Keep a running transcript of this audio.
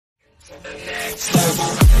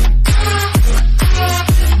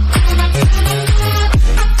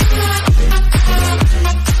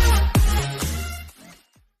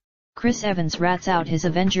Chris Evans rats out his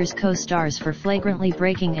Avengers co-stars for flagrantly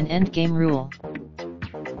breaking an Endgame rule.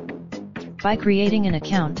 By creating an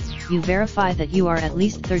account, you verify that you are at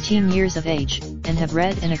least 13 years of age, and have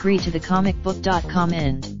read and agree to the comicbook.com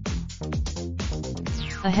end.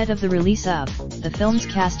 Ahead of the release of, the film's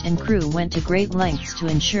cast and crew went to great lengths to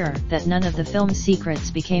ensure that none of the film's secrets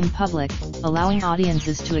became public, allowing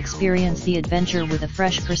audiences to experience the adventure with a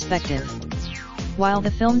fresh perspective. While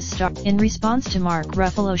the film's star, in response to Mark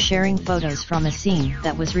Ruffalo sharing photos from a scene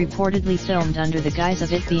that was reportedly filmed under the guise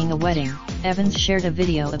of it being a wedding, Evans shared a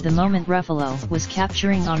video of the moment Ruffalo was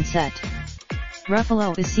capturing on set.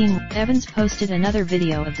 Ruffalo is seen. Evans posted another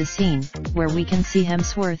video of the scene, where we can see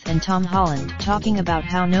Hemsworth and Tom Holland talking about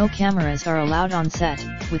how no cameras are allowed on set,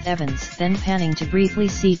 with Evans then panning to briefly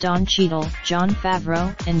see Don Cheadle, Jon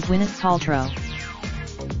Favreau, and Gwyneth Paltrow.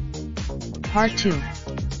 Part 2.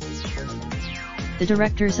 The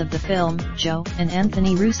directors of the film, Joe and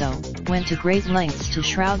Anthony Russo, went to great lengths to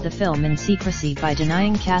shroud the film in secrecy by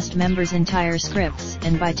denying cast members entire scripts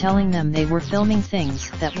and by telling them they were filming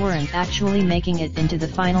things that weren't actually making it into the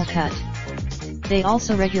final cut. They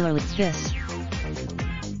also regularly "this,"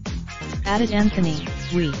 added Anthony,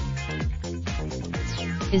 "we"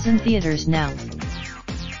 is in theaters now.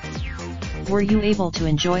 Were you able to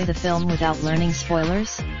enjoy the film without learning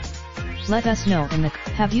spoilers? Let us know in the.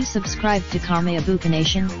 Have you subscribed to Comic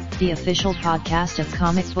Nation, the official podcast of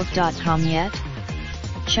comicbook.com yet?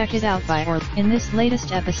 Check it out in this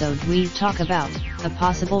latest episode we talk about a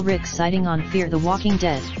possible Rick sighting on Fear the Walking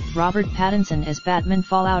Dead, Robert Pattinson as Batman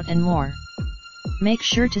Fallout and more. Make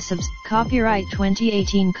sure to Copyright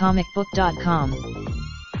 2018 comicbook.com.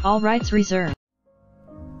 All rights reserved.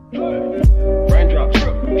 Raindrop,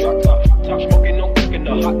 truck top, smoking, no cooking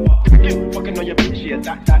the hot pot. Fucking on your bitch, yeah,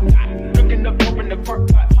 that.